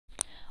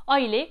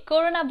अहिले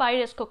कोरोना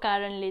भाइरसको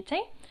कारणले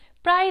चाहिँ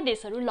प्राय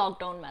देशहरू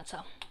लकडाउनमा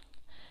छ।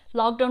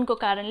 लकडाउनको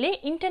कारणले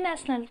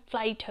इन्टरनेशनल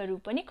फ्लाइटहरू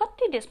पनि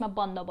कति देशमा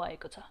बन्द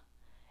भएको छ।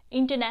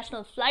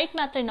 इन्टरनेशनल फ्लाइट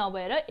मात्रै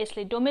नभएर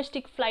यसले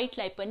डोमेस्टिक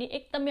फ्लाइटलाई पनि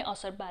एकदमै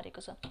असर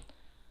पारेको छ।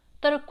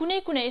 तर कुनै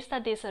कुनै यस्ता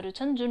देशहरू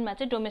छन् जुनमा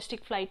चाहिँ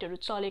डोमेस्टिक फ्लाइटहरू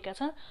चलेका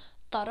छन्,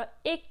 तर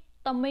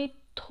एकदमै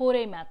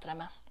थोरै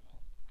मात्रामा,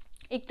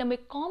 एकदमै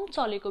कम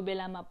चलेको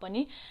बेलामा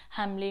पनि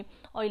हामीले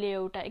अहिले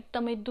एउटा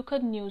एकदमै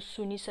दुःखद न्युज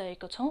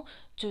सुनिसकेको छौँ,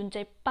 जुन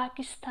चाहिँ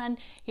पाकिस्तान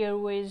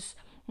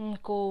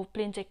एयरवेजको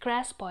प्लेन चाहिँ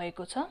क्र्यास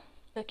भएको छ।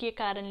 के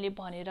कारणले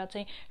भनेर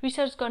चाहिँ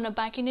रिसर्च गर्न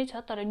बाँकी नै छ,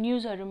 तर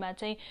न्युजहरूमा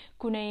चाहिँ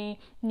कुनै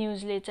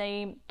न्युजले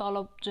चाहिँ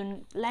तल जुन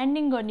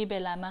ल्यान्डिङ गर्ने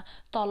बेलामा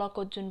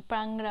तलको जुन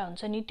पाङ्ग्रा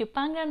हुन्छ नि, त्यो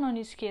पाङ्ग्रा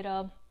ननिस्केर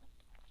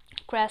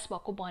क्र्यास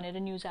भएको भनेर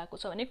न्युज आएको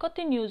छ भने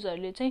कति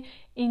न्युजहरूले चाहिँ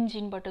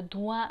इन्जिनबाट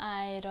धुवाँ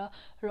आएर,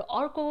 र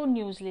अर्को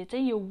न्युजले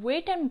चाहिँ यो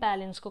वेट एन्ड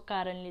ब्यालेन्सको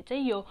कारणले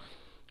चाहिँ यो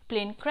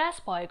प्लेन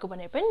क्र्यास भएको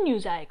भनेर पनि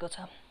न्युज आएको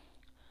छ।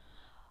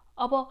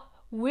 अब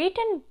वेट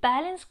एन्ड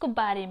ब्यालेन्सको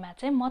बारेमा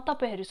चाहिँ म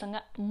तपाईहरुसँग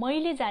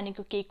मैले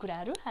जानेको केही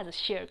कुराहरू आज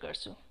शेयर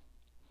गर्छु।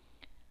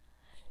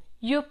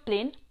 यो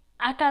प्लेन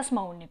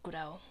आकाशमा उड्ने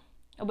कुरा हो।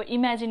 अब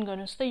इमेजिन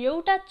गर्नुस् त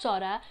एउटा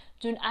चरा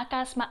जुन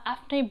आकाशमा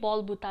आफ्नै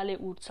बलबुताले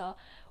उड्छ,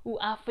 उ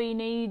आफै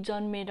नै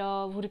जन्मेर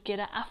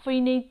हुर्केर आफै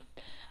नै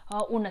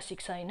उड्न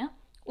सिक्छ हैन।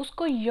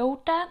 उसको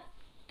एउटा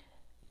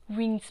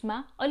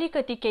विङ्समा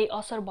अलिकति केही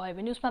असर भयो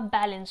भने उसमा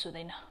ब्यालेन्स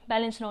हुँदैन।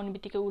 ब्यालेन्स नहुने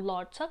बित्तिकै उ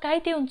लड्छ,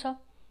 घाइते हुन्छ।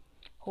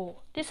 हो,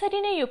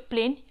 त्यसरी नै यो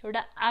प्लेन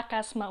एउटा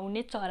आकाशमा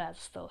उड्ने चरा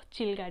जस्तो हो,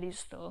 चिलगाडी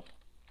जस्तो हो।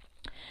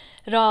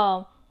 र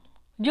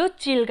यो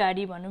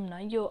चिलगाडी भनौं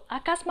न, यो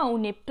आकाशमा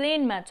उड्ने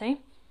प्लेनमा चाहिँ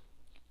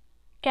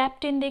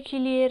क्याप्टेनदेखि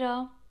लिएर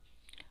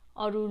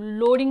अरु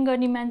लोडिङ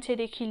गर्ने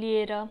मान्छेदेखि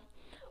लिएर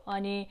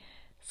अनि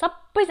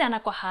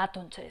सबैजनाको हात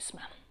हुन्छ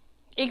यसमा,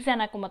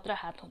 एकजनाको मात्र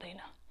हात हुँदैन।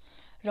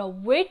 र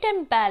वेट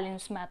एन्ड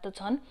ब्यालेन्समा त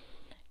छन्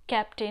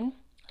क्याप्टेन,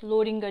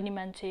 लोडिङ गर्ने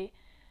मान्छे,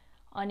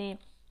 अनि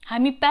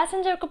हामी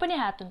प्यासेन्जरको पनि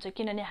हात हुन्छ,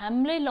 किनभने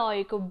हामीले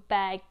लगेको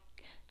ब्याग,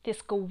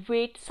 त्यसको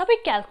वेट सबै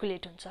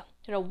क्याल्कुलेट हुन्छ।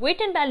 र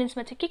वेट एन्ड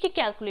ब्यालेन्समा चाहिँ के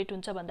क्याल्कुलेट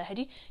हुन्छ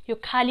भन्दाखेरि यो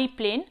खाली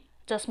प्लेन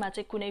जसमा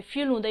चाहिँ कुनै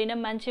फ्युल हुँदैन,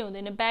 मान्छे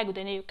हुँदैन, ब्याग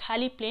हुँदैन, यो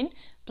खाली प्लेन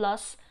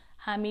प्लस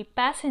हामी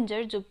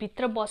प्यासेन्जर जो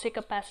भित्र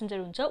बसेका प्यासेन्जर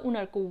हुन्छ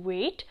उनीहरूको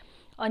वेट,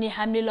 अनि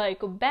हामीले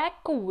लगेको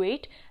ब्यागको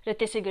वेट, र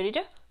त्यसै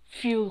गरेर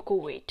फ्युलको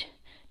वेट,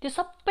 त्यो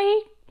सबै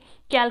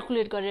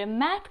क्याल्कुलेट गरेर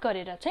म्याथ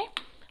गरेर चाहिँ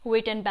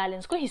वेट एन्ड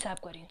ब्यालेन्सको हिसाब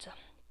गरिन्छ।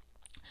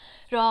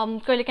 र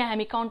कहिलेकाहीँ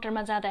हामी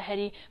काउन्टरमा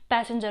जाँदाखेरि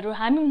प्यासेन्जरहरू,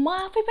 म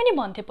आफै पनि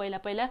भन्थे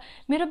पहिला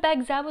मेरो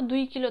ब्याग जाब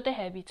 2 किलो त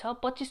हेभी छ,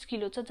 25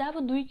 किलो छ,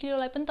 जाब 2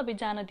 किलोलाई पनि तपाईँ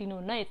जान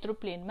दिनुहुन्न यत्रो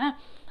प्लेनमा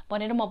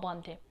भनेर म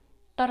भन्थे।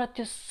 तर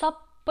त्यो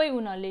सबै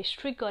उनीहरूले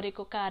स्ट्रिक्ट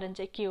गरेको कारण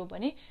चाहिँ के हो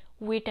भने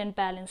वेट एन्ड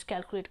ब्यालेन्स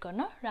क्याल्कुलेट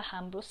गर्न र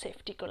हाम्रो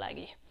सेफ्टीको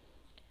लागि।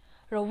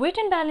 र वेट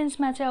एन्ड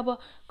ब्यालेन्समा चाहिँ अब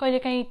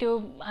कहिलेकाहीँ त्यो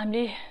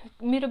हामीले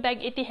मेरो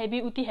ब्याग यति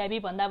हेभी उति हेभी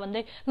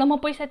भन्दै ल म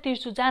पैसा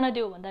तिर्छु जान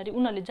देऊ भन्दाखेरि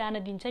उनीहरूले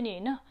जान दिन्छ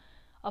नि हैन।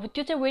 अब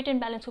त्यो चाहिँ वेट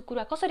एन्ड ब्यालेन्सको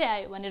कुरा कसरी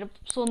आयो भनेर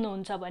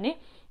सोध्नुहुन्छ भने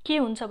के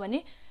हुन्छ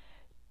भने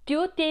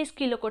त्यो 23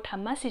 किलोको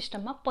ठाउँमा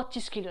सिस्टममा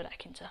 25 किलो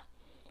राखिन्छ।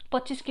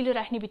 25 किलो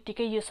राख्ने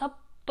बित्तिकै यो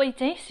सबै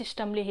चाहिँ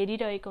सिस्टमले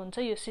हेरिरहेको हुन्छ।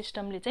 यो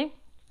सिस्टमले चाहिँ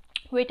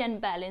वेट एन्ड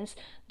ब्यालेन्स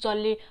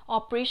जसले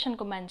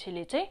अपरेसनको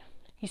मान्छेले चाहिँ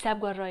हिसाब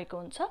गरिरहेको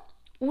हुन्छ,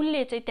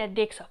 उनले चाहिँ त्यहाँ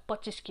देख्छ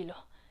 25 किलो,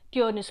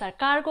 त्यो अनुसार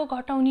कार्गो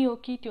घटाउने हो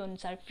कि त्यो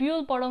अनुसार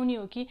फ्युल बढाउने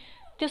हो कि,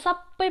 त्यो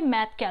सबै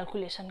म्याथ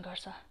क्याल्कुलेसन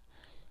गर्छ।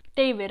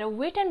 त्यही भएर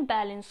वेट एन्ड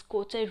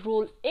ब्यालेन्सको चाहिँ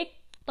रोल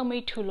एकदमै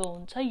ठुलो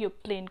हुन्छ यो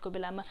प्लेनको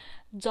बेलामा।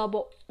 जब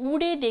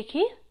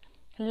उडेदेखि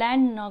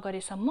ल्यान्ड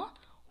नगरेसम्म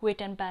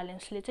वेट एन्ड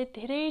ब्यालेन्सले चाहिँ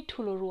धेरै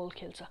ठुलो रोल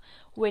खेल्छ।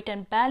 वेट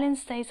एन्ड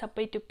ब्यालेन्स चाहिँ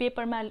सबै त्यो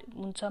पेपरमा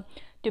हुन्छ,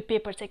 त्यो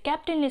पेपर चाहिँ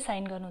क्याप्टेनले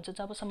साइन गर्नुहुन्छ।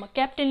 जबसम्म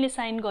क्याप्टेनले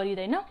साइन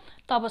गरिदैन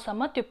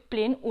तबसम्म त्यो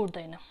प्लेन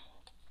उड्दैन।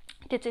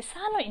 त्यो चाहिँ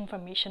सानो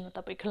इन्फर्मेसन हो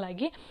तपाईको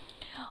लागि।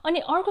 अनि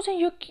अर्को चाहिँ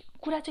यो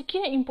कुरा चाहिँ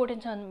किन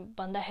इम्पोर्टेन्ट छ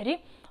भन्दाखेरि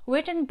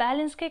वेट एन्ड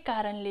ब्यालेन्सकै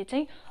कारणले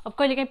चाहिँ अब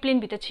कहिलेकाहीँ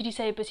प्लेनभित्र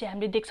छिरिसकेपछि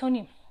हामीले देख्छौँ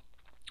नि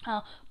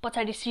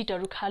पछाडि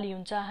सिटहरू खाली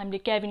हुन्छ, हामीले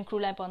क्याबिन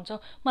क्रूलाई भन्छौँ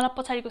मलाई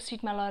पछाडिको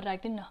सिटमा लगेर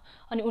राखिदिनु न,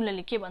 अनि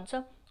उनीहरूले के भन्छ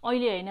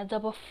अहिले हैन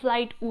जब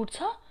फ्लाइट उड्छ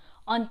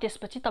अनि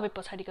त्यसपछि तपाईँ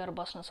पछाडि गएर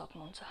बस्न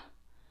सक्नुहुन्छ।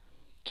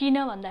 किन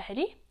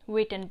भन्दाखेरि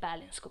वेट एन्ड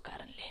ब्यालेन्सको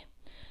कारणले।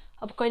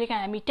 अब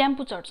कहिलेकाहीँ हामी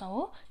टेम्पो चढ्छौँ,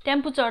 हो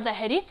टेम्पो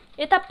चढ्दाखेरि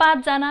यता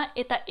 5 जना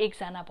यता 1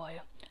 जना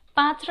भयो,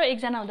 5 र 1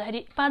 जना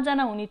हुँदाखेरि 5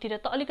 जना हुनेतिर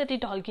त अलिकति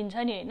ढल्किन्छ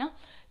नि हैन।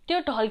 त्यो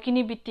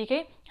ढल्किने बित्तिकै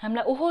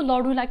हामीलाई ओहो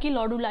लडुला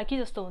कि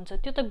जस्तो हुन्छ,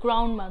 त्यो त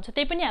ग्राउन्डमा हुन्छ,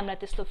 त्यही पनि हामीलाई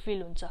त्यस्तो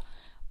फिल हुन्छ।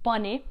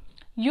 भने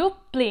यो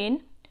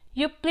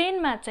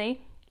प्लेनमा चाहिँ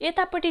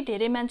यतापट्टि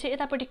धेरै मान्छे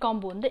यतापट्टि कम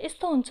भयो भने त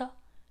यस्तो हुन्छ।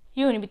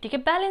 यो हुने बित्तिकै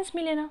ब्यालेन्स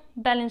मिलेन,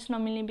 ब्यालेन्स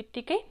नमिल्ने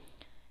बित्तिकै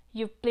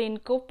यो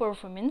प्लेनको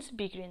परफर्मेन्स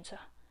बिग्रिन्छ।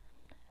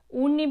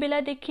 उड्ने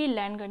बेलादेखि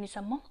ल्यान्ड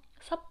गर्नेसम्म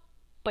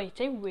सबै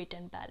चाहिँ वेट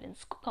एन्ड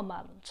ब्यालेन्सको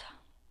कमाल हुन्छ।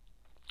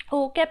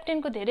 हो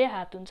क्याप्टेनको धेरै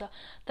हात हुन्छ,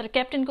 तर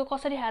क्याप्टेनको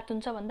कसरी हात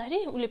हुन्छ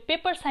भन्दाखेरि उले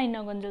पेपर साइन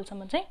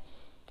नगर्न्जेलसम्म चाहिँ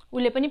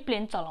उले पनि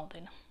प्लेन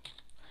चलाउँदैन।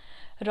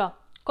 र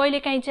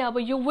कहिलेकाहीँ चाहिँ अब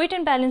यो वेट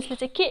एन्ड ब्यालेन्सले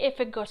चाहिँ के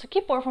इफेक्ट गर्छ, के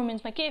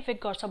पर्फर्मेन्समा के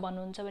इफेक्ट गर्छ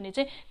भन्नुहुन्छ भने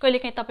चाहिँ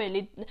कहिलेकाहीँ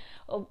तपाईँहरूले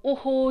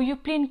ओहो यो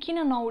प्लेन किन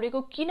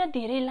नउडेको, किन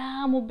धेरै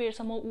लामो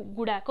बेरसम्म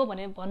गुडाएको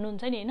भनेर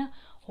भन्नुहुन्छ नि होइन।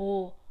 हो,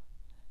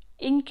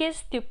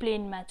 इनकेस त्यो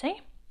प्लेनमा चाहिँ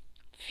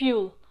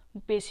फ्युल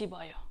बेसी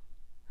भयो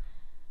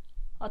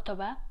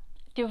अथवा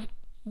त्यो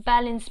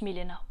ब्यालेन्स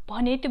मिलेन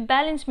भने त्यो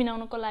ब्यालेन्स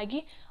मिलाउनको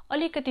लागि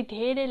अलिकति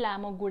धेरै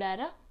लामो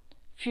गुडाएर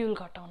फ्युल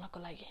घटाउनको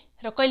लागि,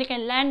 र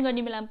कहिलेकाहीँ ल्यान्ड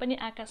गर्ने बेलामा पनि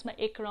आकाशमा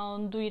 1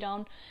 राउन्ड 2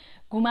 राउन्ड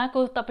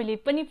घुमाएको तपाईँले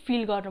पनि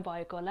फिल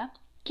गर्नुभएको होला।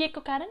 के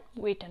को कारण?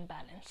 Weight and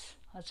balance.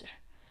 हजुर,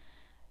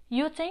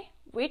 यो चाहिँ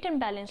वेट एन्ड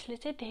ब्यालेन्सले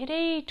चाहिँ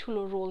धेरै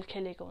ठुलो रोल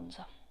खेलेको हुन्छ।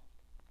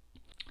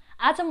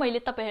 आज मैले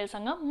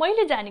तपाईँहरूसँग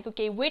मैले जानेको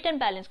केही वेट एन्ड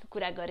ब्यालेन्सको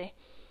कुरा गरेँ।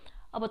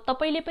 अब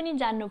तपाईँले पनि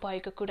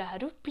जान्नुभएको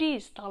कुराहरू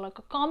प्लिज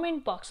तलको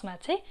कमेन्ट बक्समा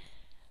चाहिँ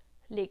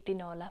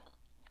लेखिदिनु होला,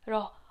 र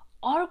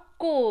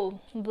अर्को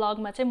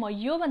ब्लगमा चाहिँ म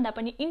योभन्दा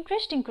पनि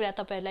इन्ट्रेस्टिङ कुरा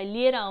तपाईँहरूलाई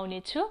लिएर आउने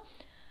छु।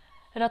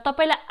 र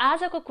तपाईँलाई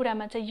आजको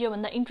कुरामा चाहिँ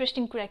योभन्दा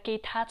इन्ट्रेस्टिङ कुरा केही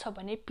थाहा छ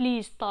भने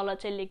प्लिज तल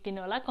चाहिँ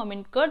लेखिदिनु होला,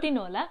 कमेन्ट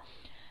गरिदिनु होला।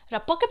 र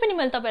पक्कै पनि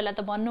मैले तपाईँलाई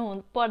त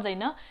भन्नु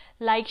पर्दैन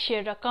लाइक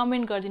सेयर र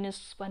कमेन्ट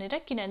गरिदिनुहोस् भनेर,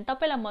 किनभने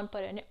तपाईँलाई मन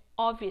पर्यो भने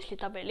अभियसली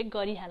तपाईँहरूले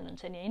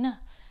गरिहाल्नुहुन्छ नि होइन।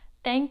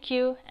 थ्याङ्क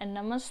यू एन्ड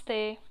नमस्ते।